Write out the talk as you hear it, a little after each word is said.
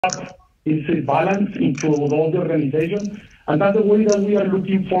is a balance into all the organization. And that's the way that we are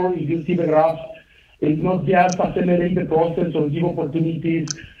looking for. If you see the graph, it's not just accelerate the process or give opportunities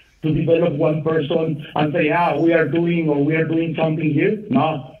to develop one person and say, we are doing something here.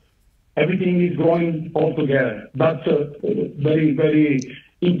 No, everything is growing all together. That's very, very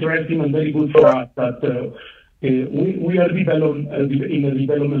interesting and very good for us that we are in a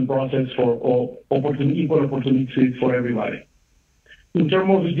development process for equal opportunities for everybody. In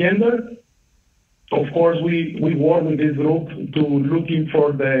terms of gender, of course, we work with this group to looking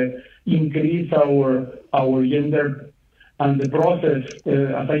for the increase our gender, and the process,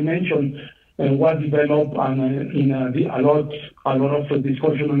 as I mentioned, was developed and in a lot of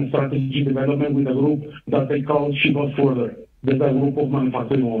discussion and strategy development with a group that they call She Goes Further. There's a group of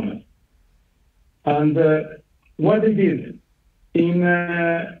manufacturing women. And what they did in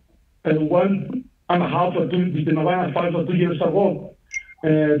 1.5 or 2 years ago,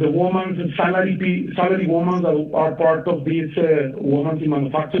 the women's salary women that are part of this women in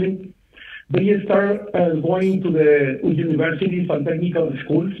manufacturing, they start going to the universities and technical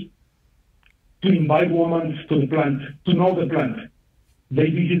schools to invite women to the plant, to know the plant.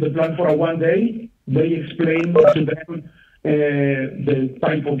 They visit the plant for one day. They explain to them the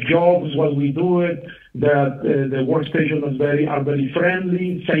type of jobs, what we do it, that the workstations are very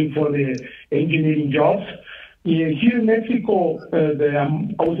friendly, same for the engineering jobs. Here in Mexico,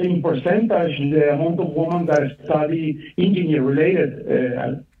 I would say in percentage, the amount of women that study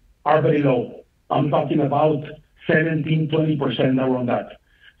engineer-related are very low. I'm talking about 17-20% around that.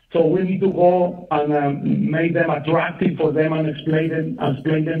 So we need to go and make them attractive for them and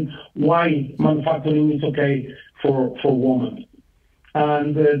explain them why manufacturing is okay for women.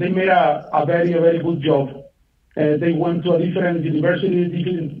 And they made a very, very good job. They went to a different universities,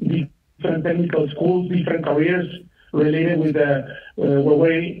 different technical schools, different careers related with were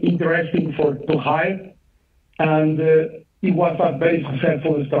very interesting to hire. And it was a very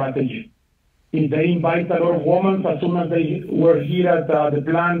successful strategy. If they invite a lot of women, as soon as they were here at the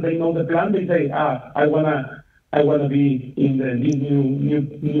plant, they know the plant, they say, I wanna be in this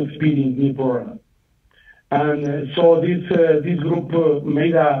new experience, new program. And so this group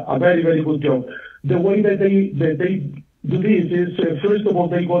made a very, very good job. The way that they do this is, first of all,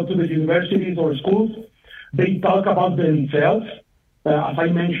 they go to the universities or schools, they talk about themselves. As I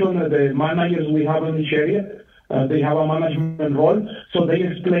mentioned, the managers we have in this area, they have a management role, so they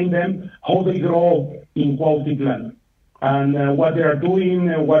explain them how they grow in Cuautitlán and what they are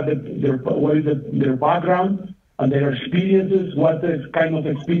doing, what is their background and their experiences, what kind of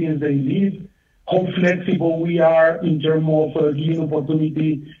experience they live, how flexible we are in terms of giving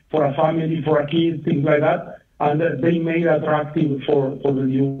opportunity for a family, for a kid, things like that, and they made attractive for the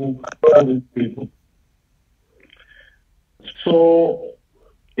new people. So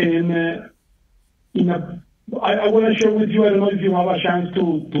I want to share with you, I don't know if you have a chance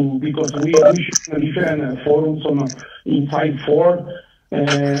to because we share different forums inside Ford.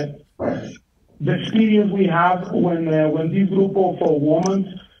 The experience we have when this group of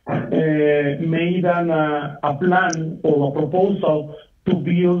women made a plan or a proposal to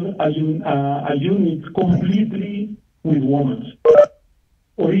build a unit completely with women.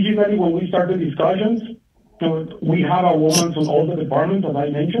 Originally, when we started discussions, we have a woman from all the departments, as I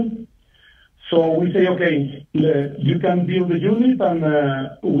mentioned. So we say, okay, you can build the unit, and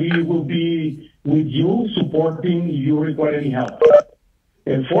we will be with you, supporting if you require any help.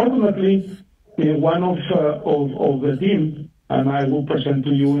 Fortunately, one of the team, and I will present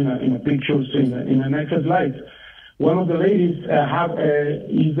to you in pictures in the next slide. One of the ladies is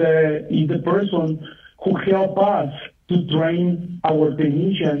the person who helped us to train our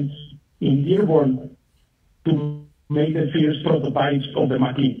technicians in Dearborn to make the first prototypes of the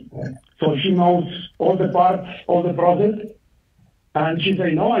Mach-E. So she knows all the parts, all the process, and she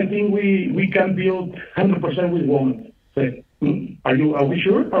said, no, I think we can build 100% with women. Say, are we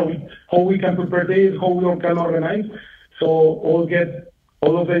sure? How we can prepare this, how we can organize? So all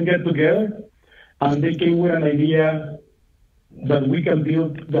of them get together, and they came with an idea that we can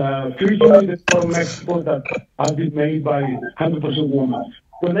build the first unit from Mexico that has been made by 100% women.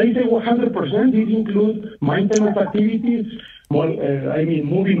 When I say 100%, this includes maintenance activities,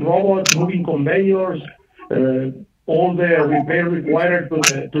 moving robots, moving conveyors, all the repair required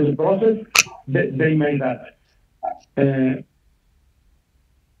to the process. They made that.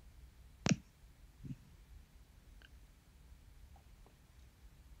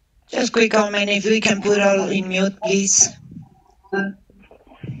 Just quick comment, if we can put all in mute, please.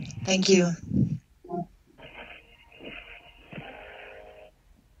 Thank you.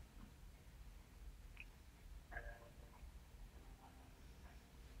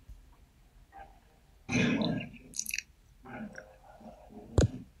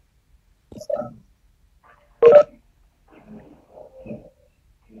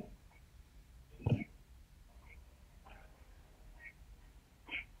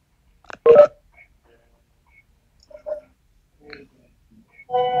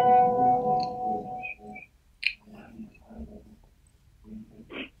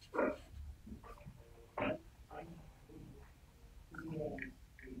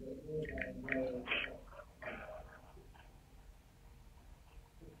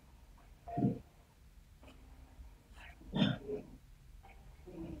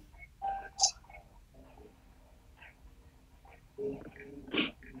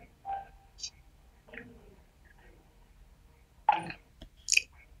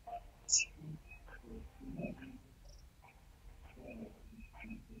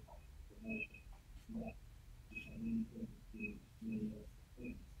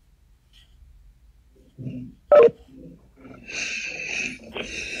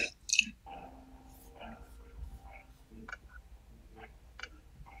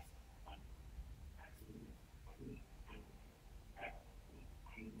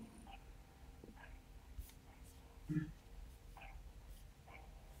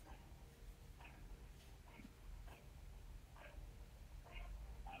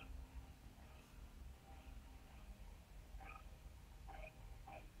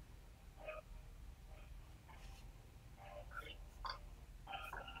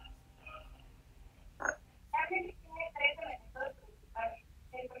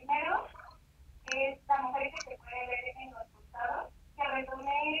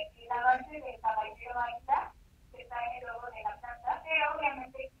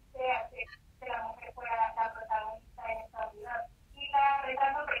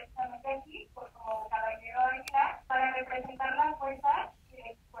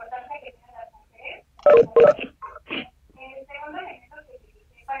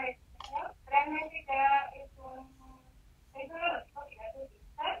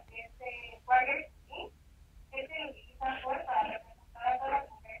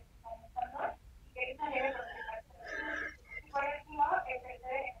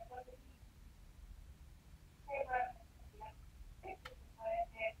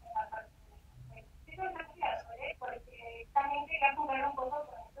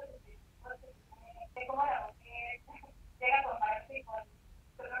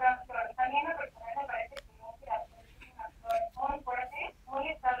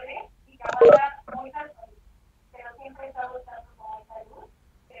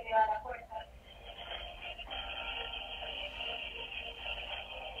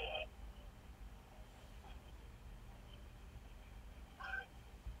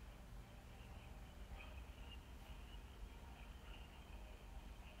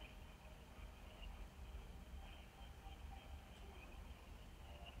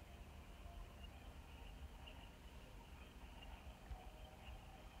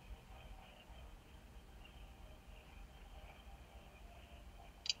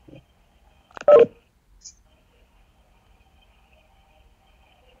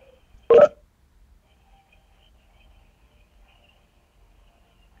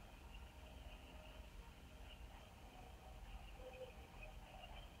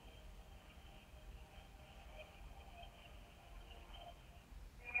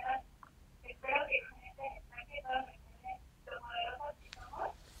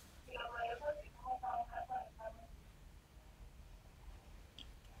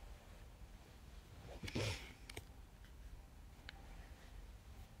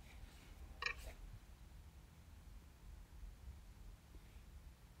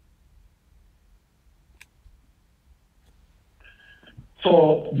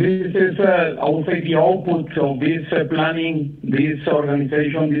 So this is, I would say, the output of this planning, this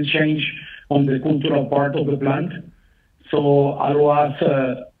organization, this change on the cultural part of the plant. So allow us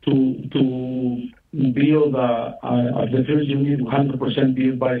to build the first unit 100%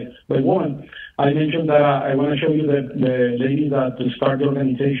 built by women. I mentioned that I want to show you the lady that start the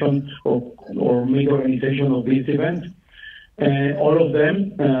organization or made the organization of this event. All of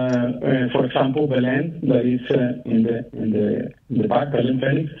them, for example, Belen, that is in the back, Belen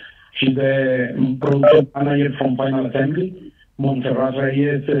Felix, she's the production manager from Final Assembly. Montserrat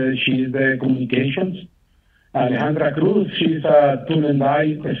Reyes, she's the communications. Alejandra Cruz, she's a tool and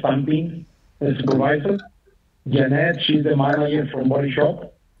die stamping supervisor. Janet, she's the manager from Body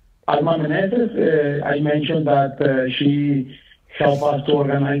Shop. Alma Meneses, I mentioned that she helped us to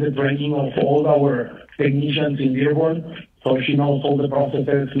organize the training of all our technicians in Dearborn. So she knows all the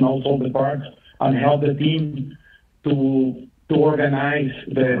processes, knows all the parts, and help the team to organize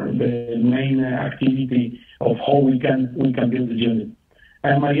the main activity of how we can build the unit.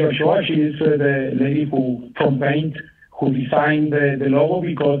 And Maria Ochoa, she is the lady from Paint who designed the logo,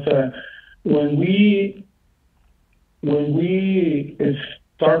 because when we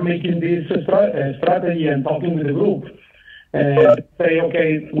start making this strategy and talking with the group, say,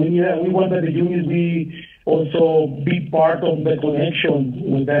 okay, we want that the unit be also be part of the connection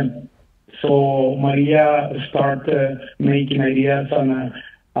with them. So Maria start making ideas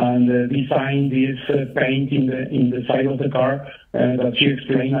and design this paint in the side of the car that she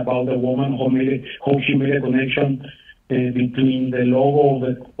explained about the woman, how she made a connection between the logo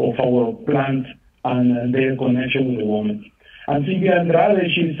of our plant and their connection with the woman. And Silvia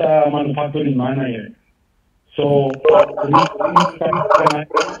Andrade, she's a manufacturing manager. So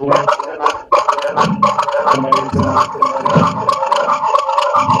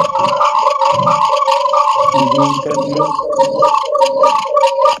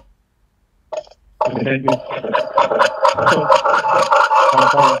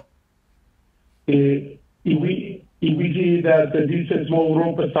if we see that this small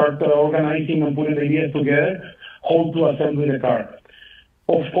group start organizing and putting ideas together, how to assemble the car.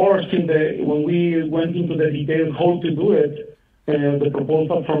 Of course, when we went into the details how to do it, the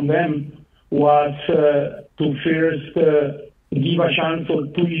proposal from them was to first give a chance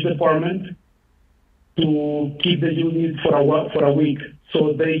to each department to keep the unit for a week,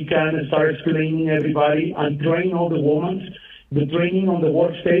 so they can start explaining everybody and train all the women. The training on the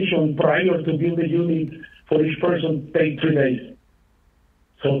workstation prior to build the unit for each person take 3 days.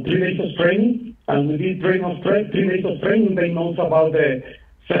 So 3 days of training, and within 3 days of training, they know about the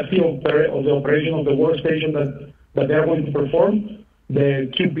safety of the operation of the workstation that they're going to perform,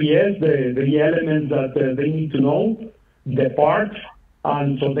 the QPS, the elements that they need to know, the parts,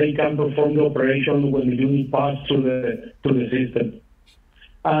 and so they can perform the operation when the unit passes through the system.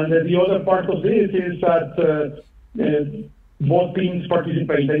 And the other part of this is that both teams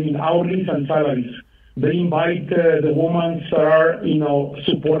participate, I mean hourlies and salaries. They invite the women that are,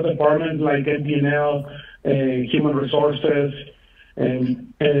 support departments like MPNL, human resources,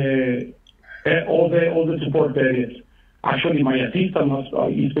 and all the support areas. Actually, my assistant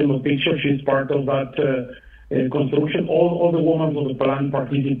is in the picture. She's part of that construction. All the women of the plant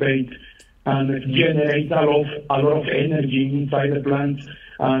participate and generate a lot of energy inside the plant.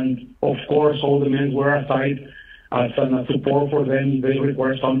 And of course, all the men were aside as a support for them if they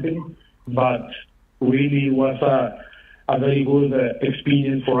require something. But really was a very good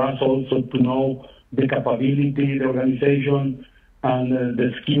experience for us also to know the capability, the organization, and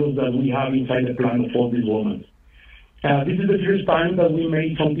the skills that we have inside the plant of all these women. This is the first time that we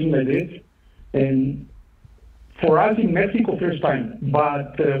made something like this. And for us in Mexico, first time.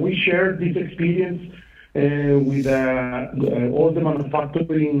 But we shared this experience with all the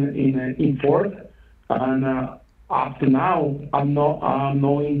manufacturing in Ford. And up to now, I'm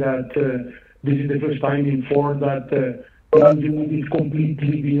knowing that this is the first time in Ford that one unit is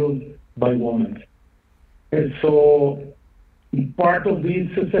completely built by women. And so part of this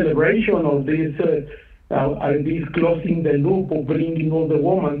celebration of this closing the loop of bringing all the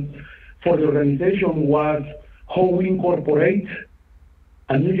women for the organization was how we incorporate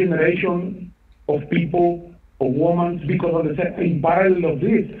a new generation of people, of women, because in parallel of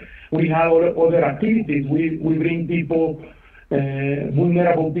this, we have other activities. We bring people,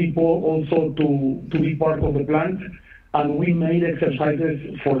 vulnerable people also to be part of the plant, and we made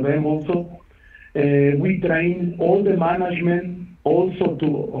exercises for them also. We train all the management also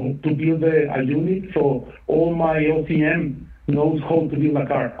to build a unit, so all my OCM knows how to build a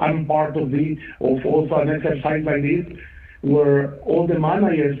car. I'm part of also an exercise like this, where all the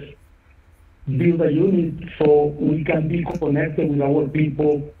managers build a unit so we can be connected with our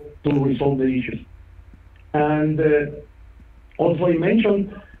people to resolve the issues. And also I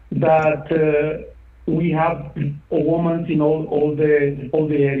mentioned that we have women in all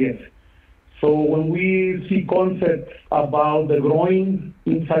the areas. So when we see concepts about the growing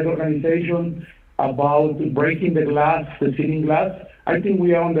inside the organization, about breaking the glass, the ceiling glass, I think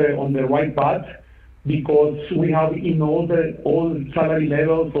we are on the right path, because we have in all salary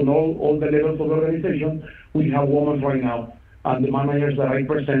levels, on all the levels of the organization, we have women right now. And the managers that I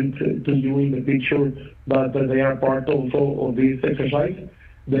present to you in the picture, that they are part also of this exercise,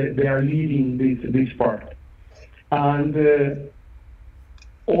 they are leading this part. And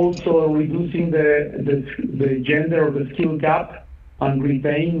also reducing the gender or the skill gap and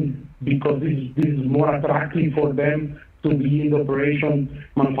retain, because this is more attractive for them to be in the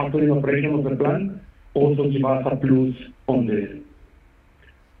manufacturing operation of the plant, also give us a plus on this.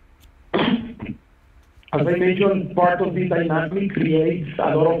 As I mentioned, part of this dynamic creates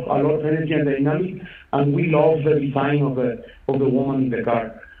a lot of energy and dynamic, and we love the design of the woman in the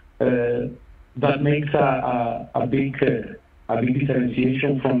car. That makes a big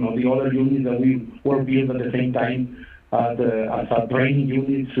differentiation from the other units that we were built at the same time as a training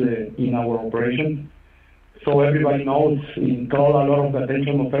units in our operation. So everybody knows, call a lot of the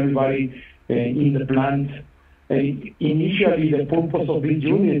attention of everybody in the plant. Initially, the purpose of this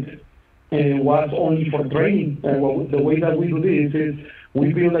unit was only for training. The way that we do this is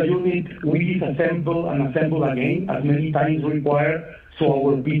we build a unit, we disassemble and assemble again as many times required, so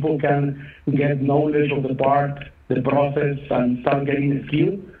our people can get knowledge of the part, the process, and start getting the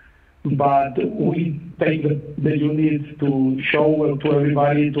skill. But we take the units to show to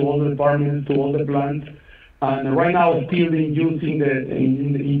everybody, to all the departments, to all the plants. And right now, still in use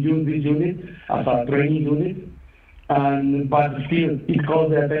this unit as a training unit. But still, it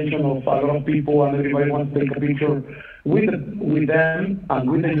calls the attention of a lot of people, and everybody wants to take a picture with them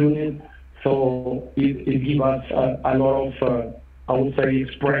and with the unit. So it gives us a lot of, I would say,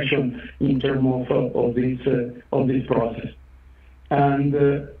 expression in terms of this process.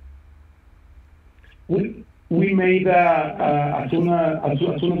 And we made as soon as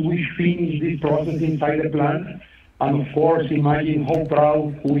we finish this process inside the plant, and of course, imagine how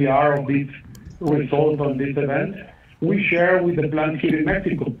proud we are of this result on this event. We share with the plant here in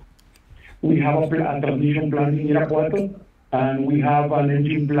Mexico. We have a transmission plant in Irapuato, and we have an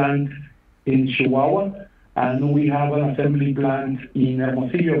engine plant in Chihuahua, and we have an assembly plant in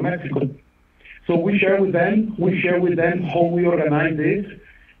Hermosillo, Mexico. So we share with them how we organize this.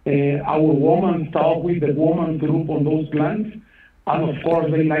 Our women talk with the woman group on those plants, and of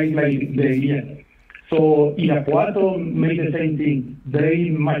course they like the idea. So Irapuato made the same thing. They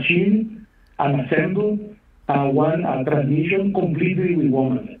machine and assemble a transmission completely with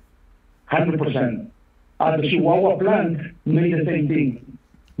women, 100%. At the Chihuahua plant made the same thing.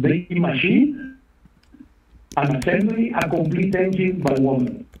 They machine and assembly a complete engine by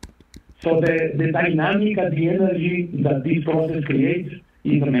women. So the dynamic and the energy that this process creates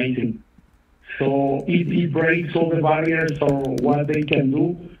is amazing. So it breaks all the barriers of what they can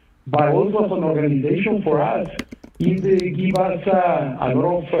do, but also as an organization for us, it gives us a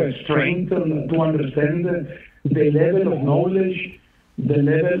lot of strength to understand the level of knowledge, the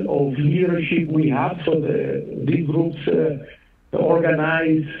level of leadership we have. So these groups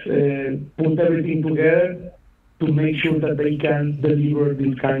organize, put everything together to make sure that they can deliver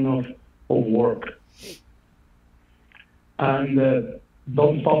this kind of work. And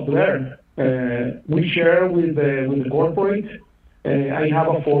don't stop there. We share with the corporate. I have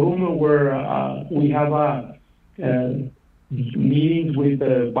a forum where we have meetings with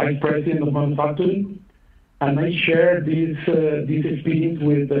the vice president of manufacturing, and I share this experience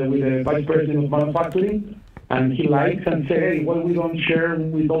with the vice president of manufacturing, and he likes and says, hey, well, we don't share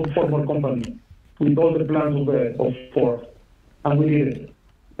with all former companies, with all the plans of Ford, and we did it.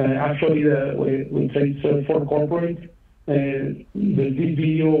 Actually, with Ford Corporate, this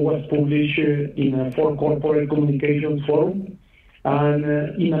video was published in a Ford Corporate Communications Forum. And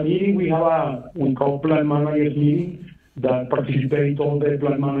in a meeting, we call plant managers meeting that participate all the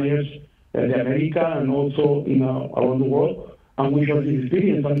plant managers in America and also around the world. And we share this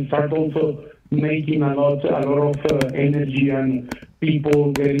experience and start also making a lot of energy and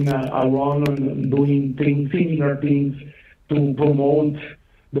people getting around and doing similar things to promote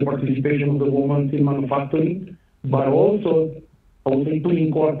the participation of the women in manufacturing, but also, I would say, to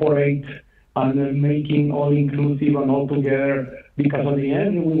incorporate and making all inclusive and all together, because at the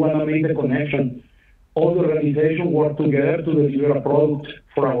end, we want to make the connection. All the organizations work together to deliver a product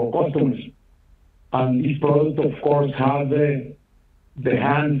for our customers. And this product, of course, has the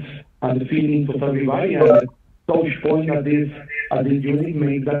hands and the feelings of everybody, and the touch point at this unit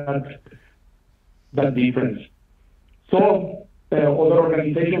makes that difference. So, other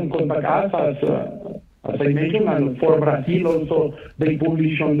organizations contact us, as I mentioned, and for Brazil also, they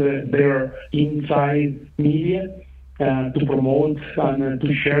publish on their inside media to promote and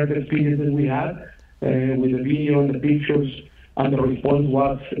to share the experiences we had with the video and the pictures, and the response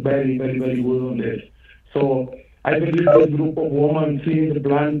was very, very, very good on this. So I believe this group of women seeing the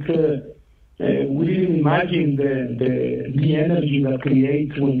plant, we didn't imagine the energy that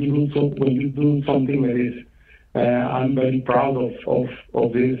creates when you do something like this. I'm very proud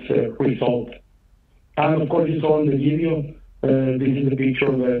of this result. And of course, you saw in the video, this is the picture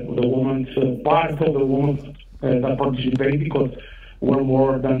of the woman's part of the women that participate, because we're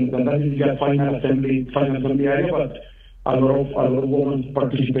more than that is just final assembly area, but a lot of women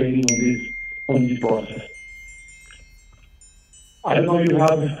participating on this process. I don't know if you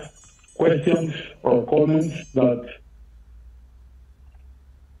have questions or comments that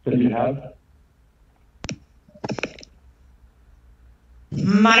you have.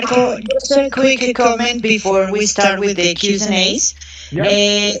 Marco, just a quick comment before we start with the Q's and A's. Yeah.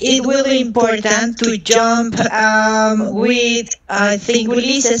 It will be important to jump with, I think,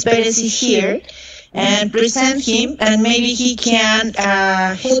 Ulises Perez is here, and present him, and maybe he can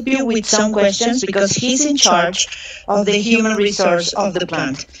help you with some questions, because he's in charge of the human resource of the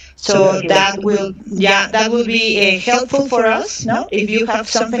plant. So that will be helpful for us, no? If you have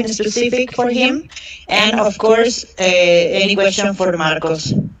something specific for him, and of course, any question for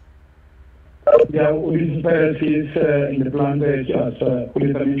Marcos. Yeah, Ulises Perez is in the plant as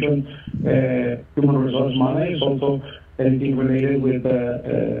Julieta mentioned, human resource manager, also anything related with,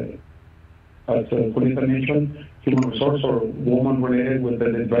 as Julieta mentioned, human resource or woman related with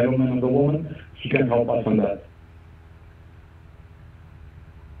the development of the woman. He can help us on that.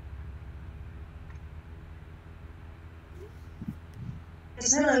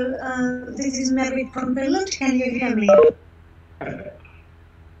 Hello, this is Mary from Finland. Can you hear me?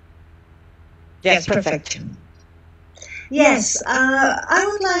 Yes, perfect. Yes, I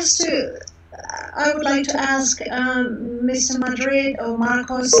would like to I would like to ask Mr. Madrid or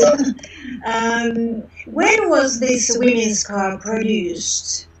Marcos, when was this women's car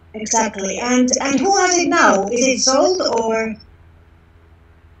produced exactly, and who has it now? Is it sold or?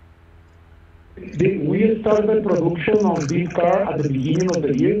 We started production of this car at the beginning of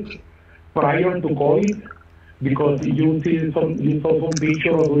the year, prior to COVID, because you saw some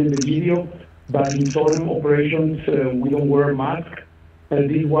pictures during the video that in some operations we don't wear masks.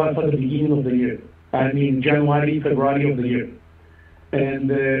 This was at the beginning of the year, I mean January, February of the year,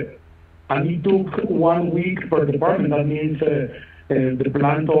 and it took 1 week per department. That means the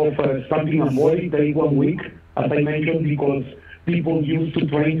plant of stamping and body take 1 week, as I mentioned, because people used to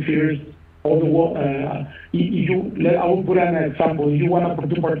train first. I will put an example. If you want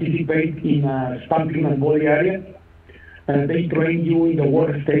to participate in a stamping and body area, they train you in the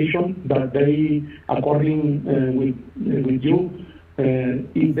workstation that they, according with you,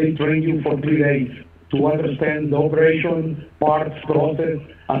 they train you for 3 days to understand the operation, parts, process,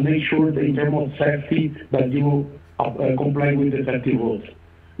 and make sure that in terms of safety that you comply with the safety rules.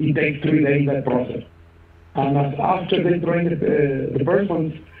 It takes 3 days, that process. And after they train the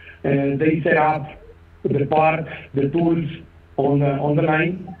persons, they set up the parts, the tools on the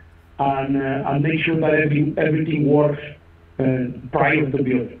line, and make sure that everything works prior to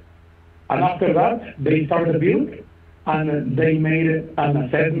build. And after that, they start the build, and they made an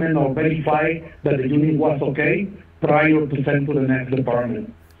assessment or verify that the unit was okay prior to send to the next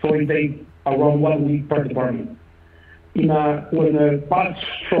department. So it takes around 1 week per department. When it pass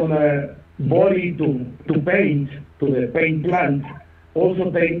from body to paint, to the paint plant,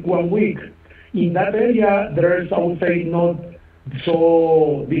 also take 1 week. In that area, there's, I would say, not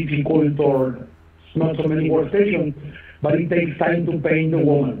so difficult or not so many workstations, but it takes time to paint the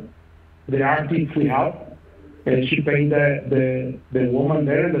woman. The artist we have, she paint the woman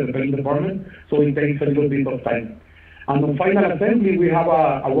there in the paint department, so it takes a little bit of time. And on final assembly, we have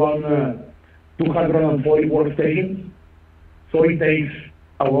around 240 workstations, so it takes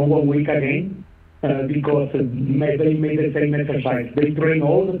around 1 week again. Because they made the same exercise. They train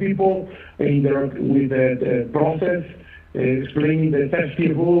all the people with the process, explaining the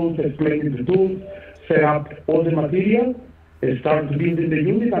safety rules, explaining the tools, set up all the material, start building the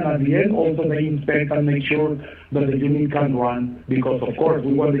unit, and at the end also they inspect and make sure that the unit can run, because of course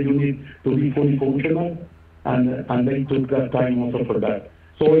we want the unit to be fully functional, and they took that time also for that.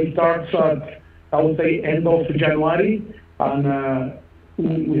 So it starts at, I would say, end of January, and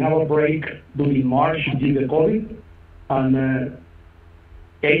we have a break during March due to COVID, and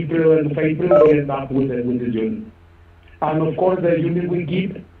April we end up with the unit. And of course the unit we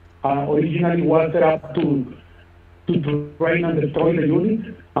keep originally was set up to train and destroy the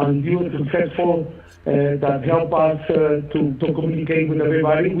unit, and due to successful that help us to communicate with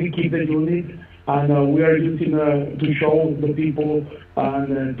everybody, we keep the unit, and we are using to show the people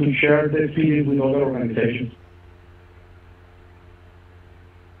and to share the experience with other organizations.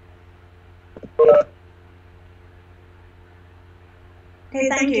 Okay,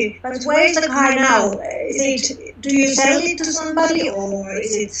 thank you. But where is the car now? Do you sell it to somebody, or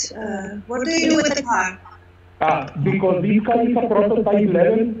is it? What do you do with the car? Because this car is a prototype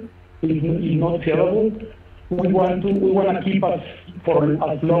level, is not sellable. We want to keep us for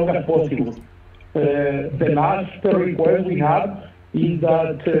as long as possible. The last request we have is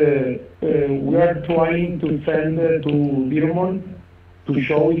that we are trying to send to Dearborn, to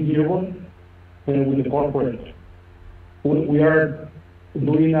show in Dearborn with the corporate. We are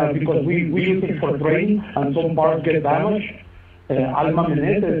doing because we use it for training, and some parts get damaged. Alma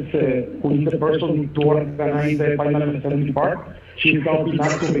Meneses, who is the person to organize the final assembly part, she's helping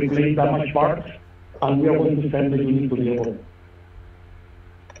us to replace damaged parts, and we are going to send the unit to the airport.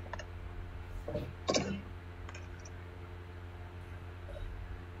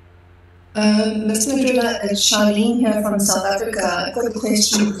 Mr. Madrid, it's Charlene here from South Africa. I've got a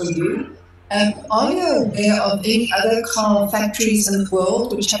question for you. Are you aware of any other car factories in the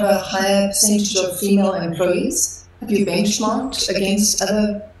world which have a higher percentage of female employees? Have you benchmarked against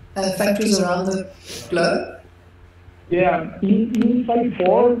other factories around the globe? Yeah, inside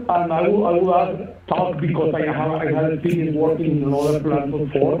Ford, and I will talk because I had experience working in other plants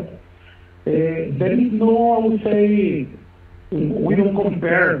of Ford. There is no, I would say, we don't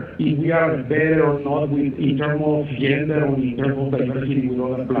compare if we are better or not in terms of gender or in terms of diversity with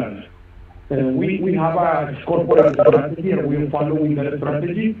other plants. We have a corporate strategy, and we are following that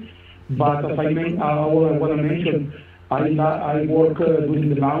strategy. But as I want to mention, I work during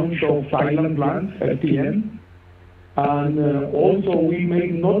the launch of silent plants, FTM, and also we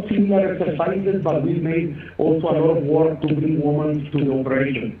made not similar exercises, but we made also a lot of work to bring women to the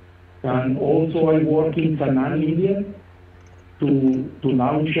operation. And also I work in Sanand, India, to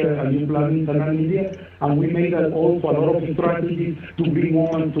launch a new plant in Sanand, India, and we made also a lot of strategies to bring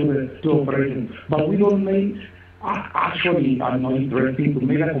women to the operation. But we don't make, actually, I'm not interested to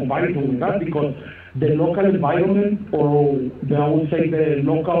make a comparison with that because the local environment, or I would say the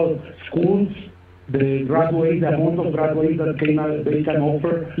local schools, the graduates, the amount of graduates that they can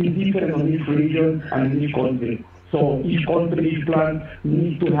offer is different on each region and in each country. So each country, each plant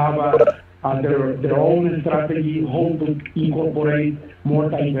needs to have their own strategy, how to incorporate more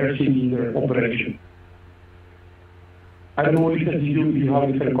diversity in their operation. I don't know, Lisa, if you have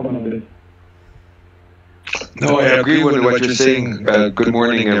a different comment on this. No, I agree with what you're saying. Good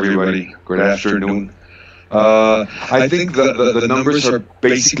morning, everybody. Good afternoon. I think the numbers are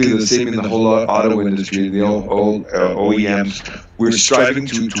basically the same in the whole auto industry, the all OEMs. We're striving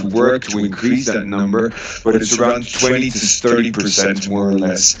to work to increase that number, but it's around 20 to 30% more or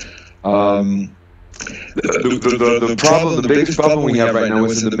less. The biggest problem we have right now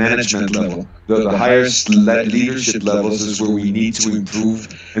is in the management level. The highest leadership levels is where we need to improve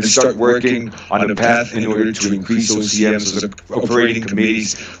and start working on a path in order to increase OCMs, as operating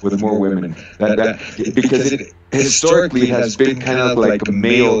committees, with more women. Because it historically has been kind of like a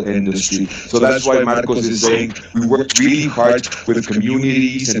male industry. So that's why Marcos is saying we worked really hard with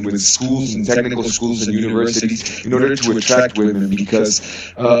communities and with schools and technical schools and universities in order to attract women, because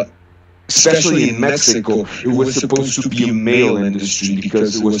especially in Mexico, it was supposed to be a male industry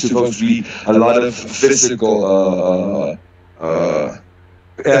because it was supposed to be a lot of physical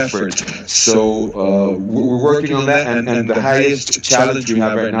effort. So we're working on that, and the highest challenge we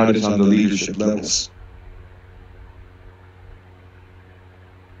have right now is on the leadership levels.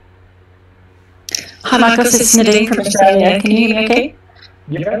 Hi, Marcos, it's Nadine from Australia. Can you hear me okay?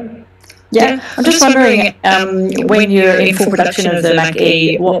 Yeah. Yeah, I'm just wondering, when you're in full production of the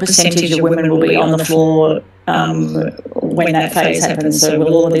Mach-E, what percentage of women will be on the floor when that phase happens? So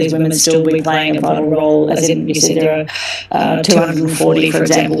will all of these women still be playing a vital role? As in, you said there are 240, for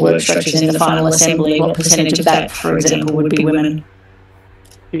example, work structures in the final assembly. What percentage of that, for example, would be women?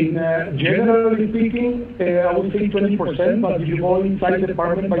 In generally speaking, I would say 20%, but if you go inside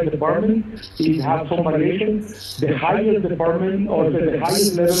department by department, it has some variation. The highest department, or the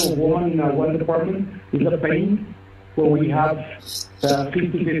highest level of women in one department is the paint, where we have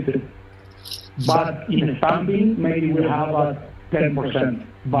 50-50. But in stamping, maybe we have 10%.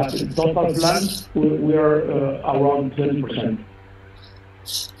 But in total plant, we are around 20%.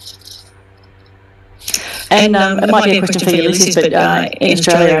 And it might be a question for Ulysses, but in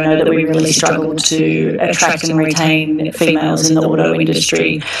Australia, I know that we really struggle to attract and retain females in the auto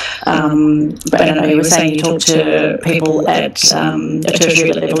industry. But I know you were saying you talk to people at a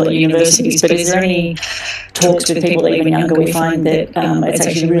tertiary level at universities, but is there any talks with people even younger? We find that it's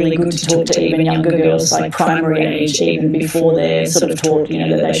actually really good to talk to even younger girls, like primary age, even before they're sort of taught,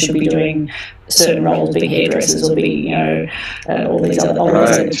 that they should be doing certain roles, be hairdressers or be, all these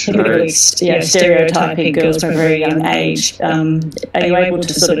other typically stereotyping girls from a very young age. Are you able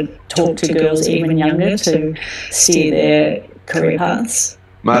to sort of talk to girls even younger to steer their career paths?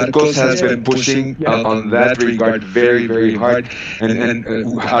 Marcos has been pushing on that regard very, very hard, and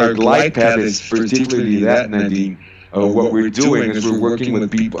our glide path is particularly that, Nadine. What we're doing is we're working with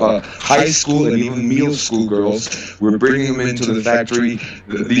people, high school and even middle school girls. We're bringing them into the factory.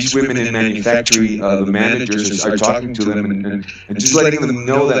 These women in manufacturing, the managers are talking to them and just letting them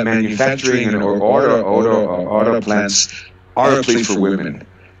know that manufacturing and auto plants are a place for women.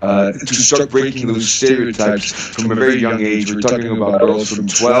 To start breaking those stereotypes from a very young age. We're talking about girls from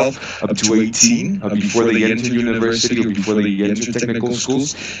 12 up to 18 before they enter university or before they enter technical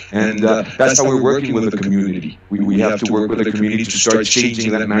schools. And that's how we're working with the community. We have to work with the community to start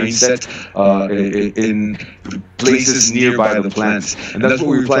changing that mindset in places nearby the plants. And that's what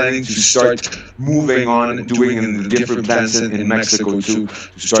we're planning to start moving on, doing in the different plants in Mexico to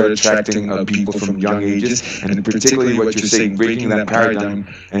start attracting people from young ages. And particularly what you're saying, breaking that paradigm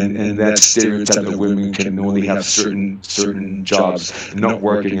and that stereotype that women can only have certain jobs, not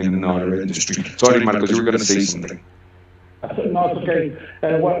working in the auto industry. Sorry, Marcos, you were going to say something. No, it's okay.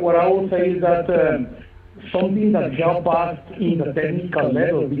 What I will say is that something that helped us in the technical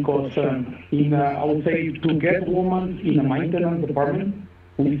level, because I would say to get women in a maintenance department,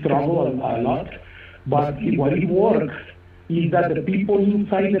 we struggle a lot. But what it works is that the people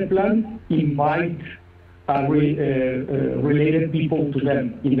inside the plant invite related people to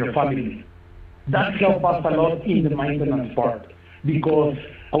them in their families. That helps us a lot in the maintenance part, because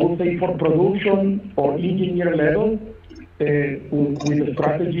I would say for production or engineer level, with the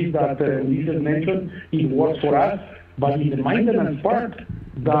strategies that Lisa mentioned, it works for us. But in the maintenance part,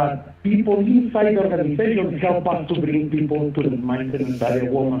 that people inside the organization help us to bring people to the maintenance area,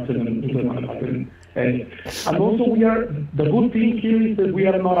 women into the manufacturing area. And also the good thing here is that we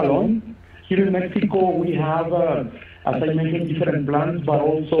are not alone. Here in Mexico, we have, as I mentioned, different plants, but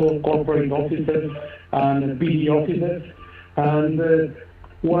also corporate offices and BD offices. And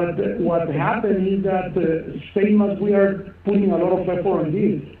what happened is that same as we are putting a lot of effort on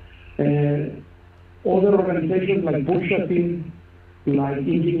this, other organizations like purchasing, like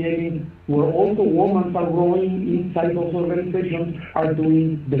engineering, where also women are growing inside those organizations, are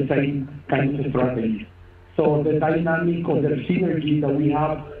doing the same kind of strategy. So the dynamic or the synergy that we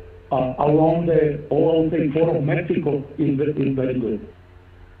have around the whole core of Mexico is very good.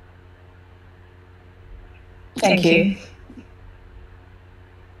 Thank you.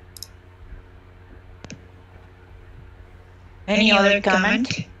 Any other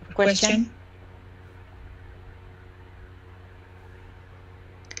comment, question?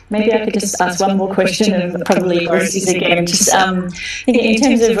 Maybe I could just ask one more question, and probably Rosie's again. Just in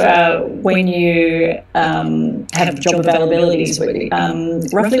terms of when you have job availabilities,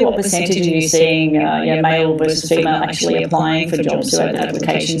 roughly what percentage are you seeing male versus female actually applying for jobs who are at the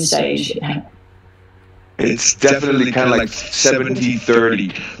application stage? It's definitely kind of like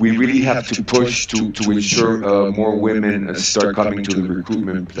 70-30. We really have to push to ensure more women start coming to the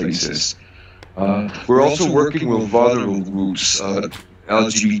recruitment places. We're also working with vulnerable groups,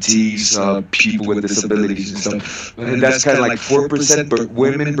 LGBTs, people with disabilities and stuff. And that's kind of like 4%, but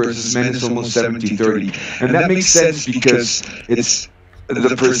women versus men is almost 70-30. And that makes sense because it's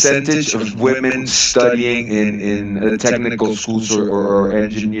the percentage of women studying in technical schools or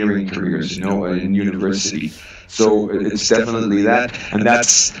engineering careers, in university. So it's definitely that, and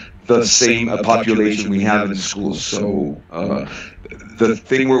that's the same population we have in schools. So the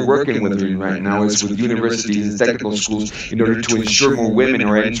thing we're working with right now is with universities and technical schools in order to ensure more women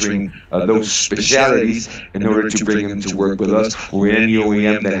are entering those specialities in order to bring them to work with us or any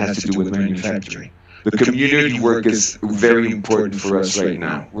OEM that has to do with manufacturing. The community work is very important for us right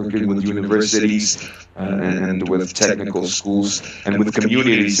now, working with universities and with technical schools and with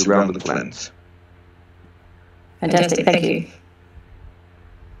communities around the plant. Fantastic, thank you.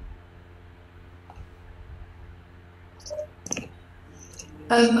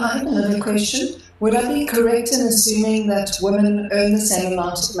 I have another question. Would I be correct in assuming that women earn the same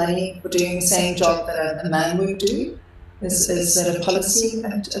amount of money for doing the same job that a man would do? Is that a policy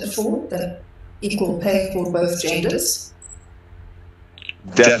at Ford, that equal pay for both genders?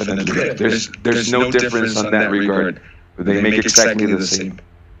 Definitely. There's no difference on that regard. They make exactly the same.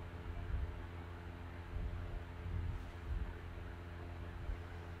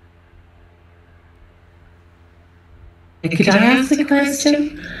 Could I ask a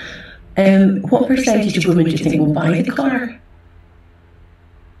question? What percentage of women do you think will buy the car?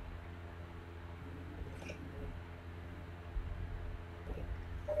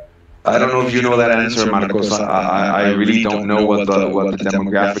 I don't know if you know that answer, Marcos. I really don't know what the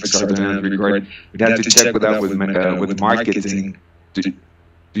demographics are in that regard. We'd have to check with that with marketing. Do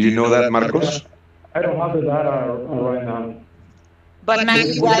you know that, Marcos? I don't have the data right now. But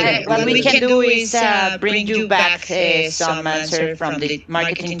what we can do is bring you back some answer from the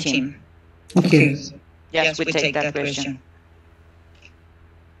marketing team. Okay. Yes, we take that question.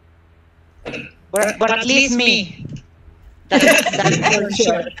 But at least me. That's for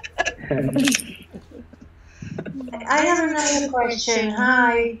sure. I have another question.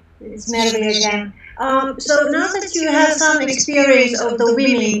 Hi, it's Melody again. So now that you have some experience of the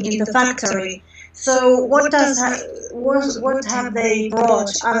women in the factory, so what have they brought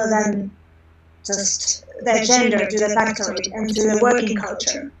other than just their gender to the factory and to the working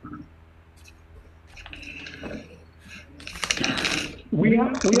culture? We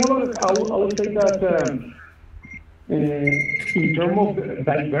have I would say that in terms of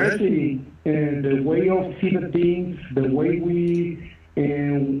diversity, the way of seeing the things, the way we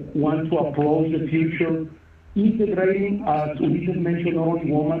want to approach the future, integrating, as Ulises mentioned, not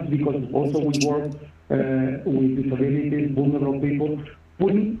only women, because also we work with disabilities, vulnerable people,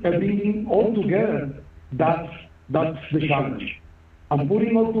 putting everything all together, that's the challenge. And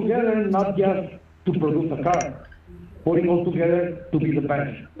putting all together, not just to produce a car, putting all together to be the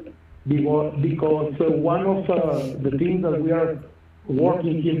best. Because one of the things that we are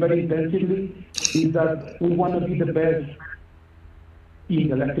working here very intensively is that we want to be the best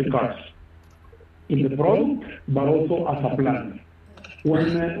in electric cars, in the product, but also as a plant.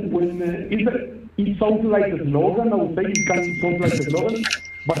 It sounds like a slogan, I would say it can sound like a slogan,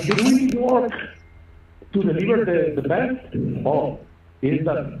 but if we really work to deliver the best,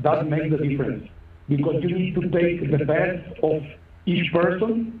 that makes the difference. Because you need to take the best of each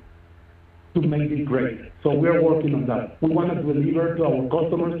person to make it great. So we are working on that. We want to deliver to our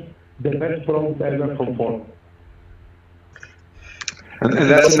customers the best product ever from Ford. And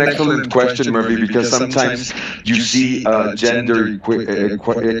that's an excellent question, Murphy, because sometimes you see gender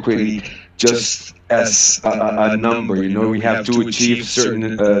equity just as a number. You know, we have to achieve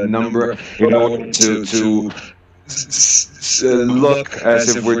certain number in order to look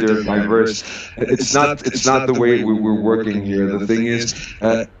as if we're diverse. It's not the way we're working here. The thing is,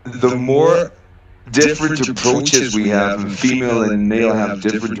 the more different approaches we have, and female and male have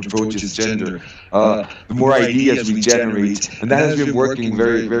different approaches, gender, the more ideas we generate, and that has been working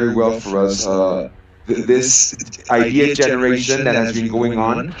very, very well for us. This idea generation that has been going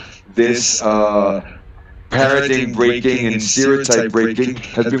on, this paradigm breaking and stereotype breaking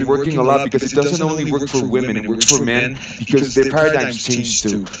has been working a lot, because it doesn't only work for women, it works for men, because their paradigms change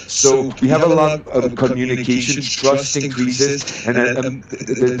too. So we have a lot of communication, trust increases, and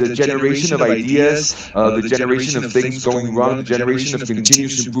the generation of ideas, the generation of things going wrong, the generation of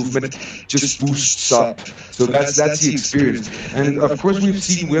continuous improvement just boosts up. So that's the experience. And of course we've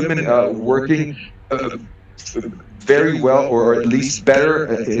seen women working very well, or at least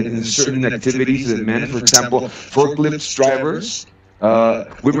better in certain activities than men. For example, forklift drivers,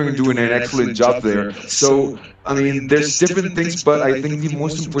 women are doing an excellent job there. So, I mean, there's different things, but I think the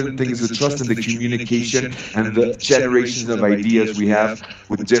most important thing is the trust and the communication and the generations of ideas we have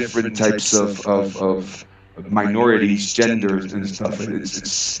with different types of minorities, genders, and stuff.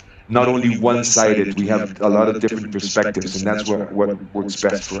 It's not only one-sided. We have a lot of different perspectives, and that's what works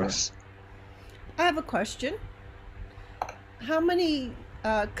best for us. I have a question. How many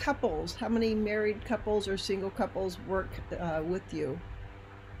couples, how many married couples or single couples work with you?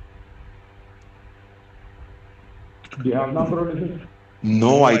 Do you have a number?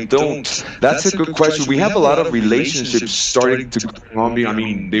 No, I don't. That's a good question. We have a lot of relationships starting to come. I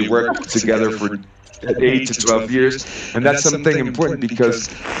mean, they work together for 8 to 12 years, and that's something important because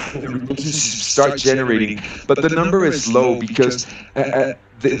relationships start generating. But the number is low because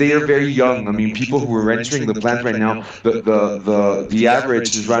they are very young. I mean, people who are entering the plant right now, the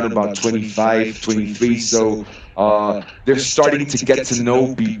average is around about 25, 23. So they're starting to get to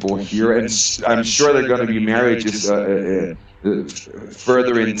know people here, and I'm sure they're going to be marriages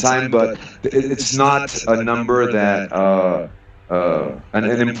further in time, but it's not a number that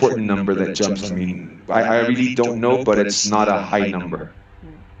an important number that jumps. I mean, I really don't know, but it's not a high number.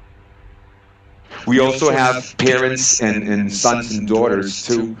 We also have parents and sons and daughters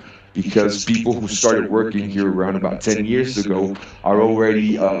too, because people who started working here around about 10 years ago are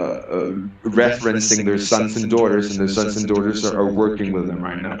already referencing their sons and daughters, and their sons and daughters are working with them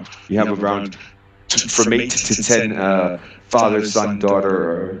right now. We have around from 8 to 10 father, son,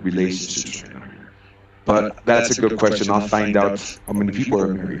 daughter relationships right now. But that's a good question. I'll find out how many people are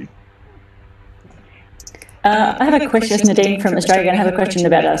married. I have a question, Nadine from Australia. I have a question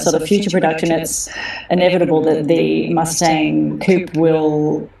about sort of future production. It's inevitable that the Mustang Coupe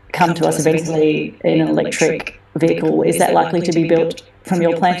will come to us eventually in an electric vehicle. Is that likely to be built from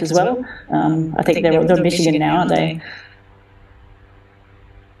your plant as well? I think they're in Michigan now, aren't they?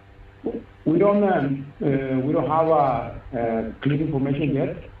 We don't have clear information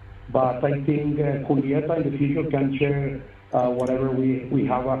yet, but I think Julieta in the future can share whatever we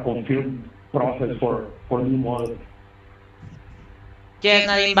have a confirmed process for new models. Yes,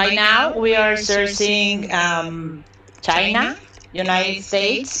 Nadine, by now we are sourcing China, United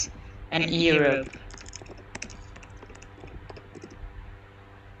States, and Europe.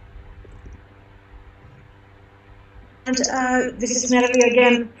 And this is Mervi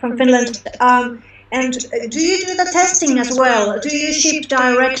again from Finland. And do you do the testing as well? Do you ship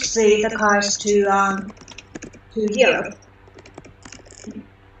directly the cars to Europe?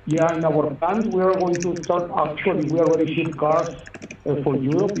 Yeah, in our plant we are going to start. Actually, we already ship cars for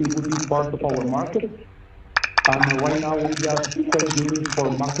Europe. It will be part of our market. And right now we just sell units for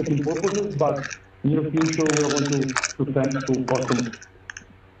marketing purposes, but in the future we are going to send to customers.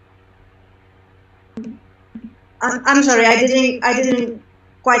 I'm sorry, I didn't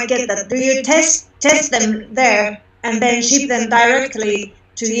quite get that. Do you test them there and then ship them directly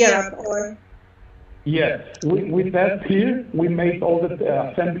to Europe, or? Yes, we test here. We make all the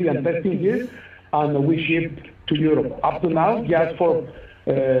assembly and testing here, and we ship to Europe. Up to now, just for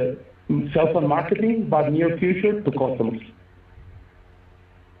sales and marketing, but near future to customers.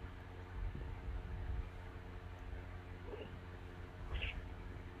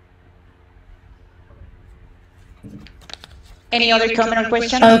 Any other comment or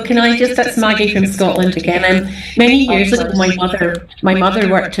question? Oh, can I just, that's Maggie from Scotland again. Many years ago, my mother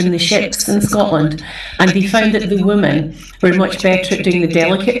worked in the ships in Scotland, and they found that the women were much better at doing the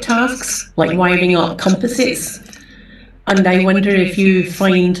delicate tasks, like wiring up compasses. And I wonder if you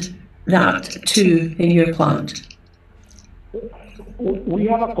find that too in your plant. We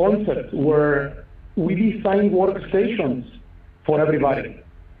have a concept where we design workstations for everybody.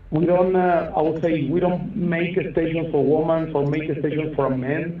 We don't, I would say, we don't make stations for women or make stations for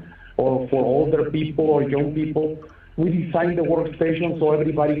men or for older people or young people. We design the workstation so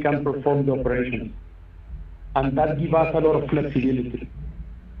everybody can perform the operations. And that gives us a lot of flexibility.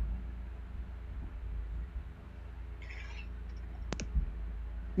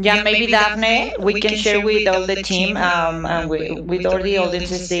 Yeah, maybe Daphne, we can share with all the team and with all the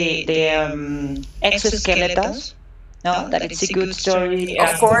audiences the exoskeletons. No, that it's a good story.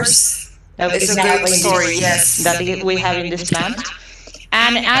 Of course, it's a great story. Yes, that we have in this plant.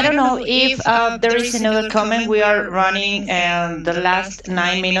 And I don't know if there is another comment. We are running the last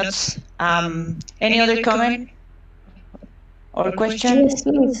 9 minutes. Any other comment or question? Yes,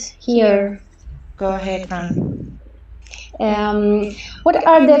 please. Here. Go ahead, Fran. What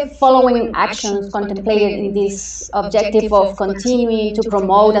are the following actions contemplated in this objective of continuing to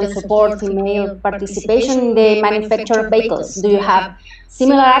promote and support female participation in the manufacture of vehicles? Do you have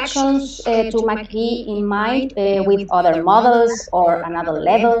similar actions to Mach-E in mind with other models or another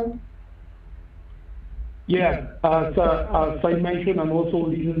level? Yeah, as I mentioned, and also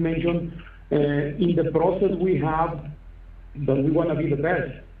Liz mentioned, in the process we have that we want to be the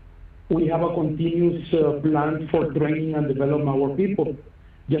best. We have a continuous plan for training and developing our people.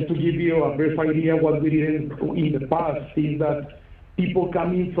 Just to give you a brief idea, what we did in the past is that people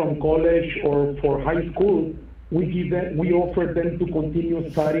coming from college or for high school, we offer them to continue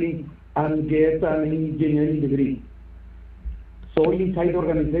studying and get an engineering degree. So inside the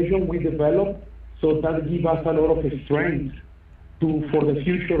organization, we develop, so that gives us a lot of strength for the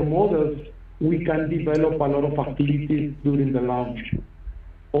future models. We can develop a lot of activities during the launch.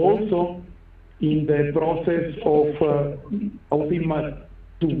 Also, in the process of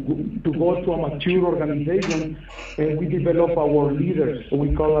to go to a mature organization, we develop our leaders.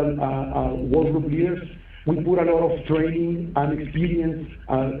 We call them work group leaders. We put a lot of training and experience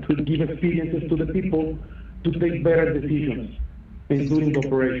to give experiences to the people to take better decisions during the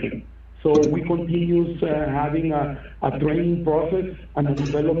operation. So we continue having a training process and a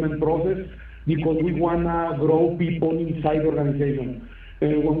development process because we want to grow people inside the organization.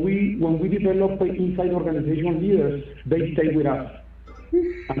 When we develop inside organization leaders, they stay with us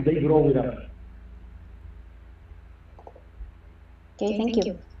and they grow with us. Okay, thank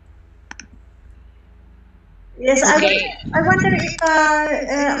you. Yes, I wonder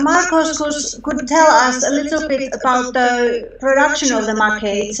if Marcos could tell us a little bit about the production of the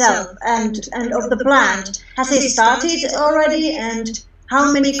Mach-E itself and of the plant. Has it started already, and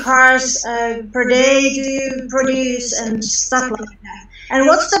how many cars per day do you produce and stuff like that? And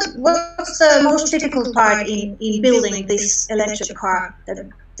what's the most difficult part in building this electric car?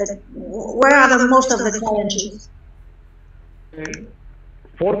 Where are most of the challenges?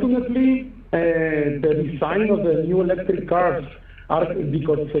 Fortunately, the design of the new electric cars are,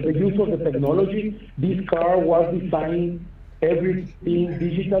 because of the use of the technology, this car was designed everything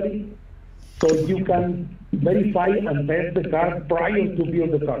digitally, so you can verify and test the car prior to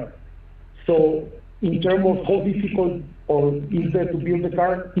build the car. So in terms of how difficult or is it to build the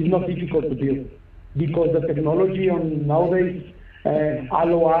car, it's not difficult to build because the technology nowadays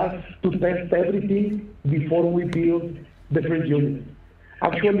allow us to test everything before we build the first unit.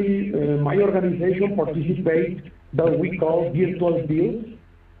 Actually, my organization participates that we call virtual builds.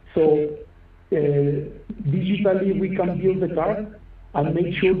 So digitally we can build the car and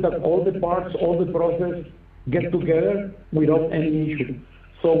make sure that all the parts, all the process get together without any issue.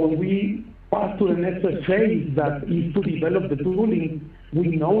 So when we pass to the next phase, that is to develop the tooling, we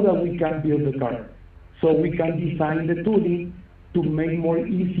know that we can build the car. So we can design the tooling to make more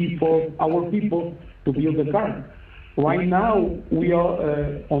easy for our people to build the car. Right now, we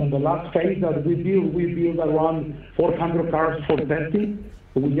are on the last phase that we build around 400 cars for testing.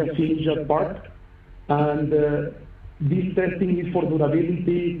 So we just finished that part. And this testing is for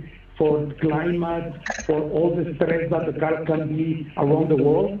durability, for climate, for all the stress that the car can be around the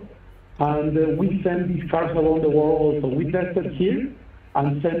world. And we send these cars around the world also. We test it here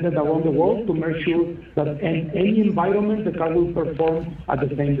and send it around the world to make sure that in any environment the car will perform at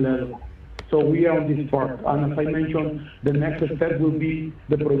the same level. So we are on this part. And as I mentioned, the next step will be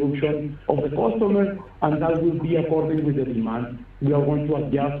the production of the customer, and that will be according with the demand. We are going to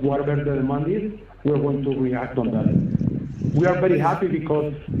adjust whatever the demand is. We are going to react on that. we are very happy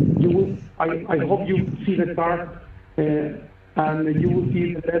because you will, I hope you see the car and you will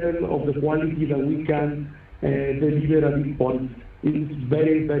see the level of the quality that we can deliver at this point. It's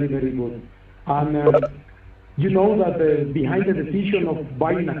very, very, very good. And you know that behind the decision of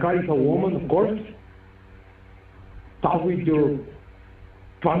buying a car is a woman, of course. Talk with your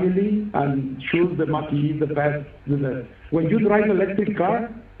family and choose the Mach-E, the best. When you drive an electric car,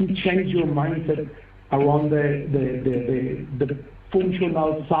 it changes your mindset around the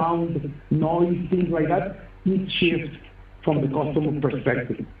functional sound, noise, things like that. It shifts from the customer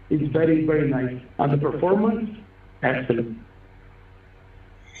perspective. It's very, very nice. And the performance, excellent.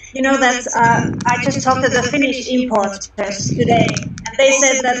 You know that I just talked to the Finnish importers today, and they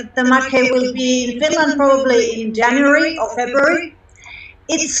said that the Mach-E will be in Finland probably in January or February.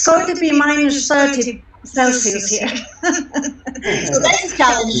 It's going to be minus 30 Celsius here. So that's a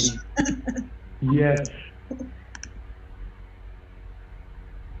challenge. Yes.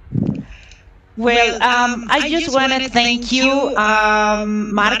 Well, I just want to thank you,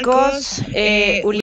 Marcos,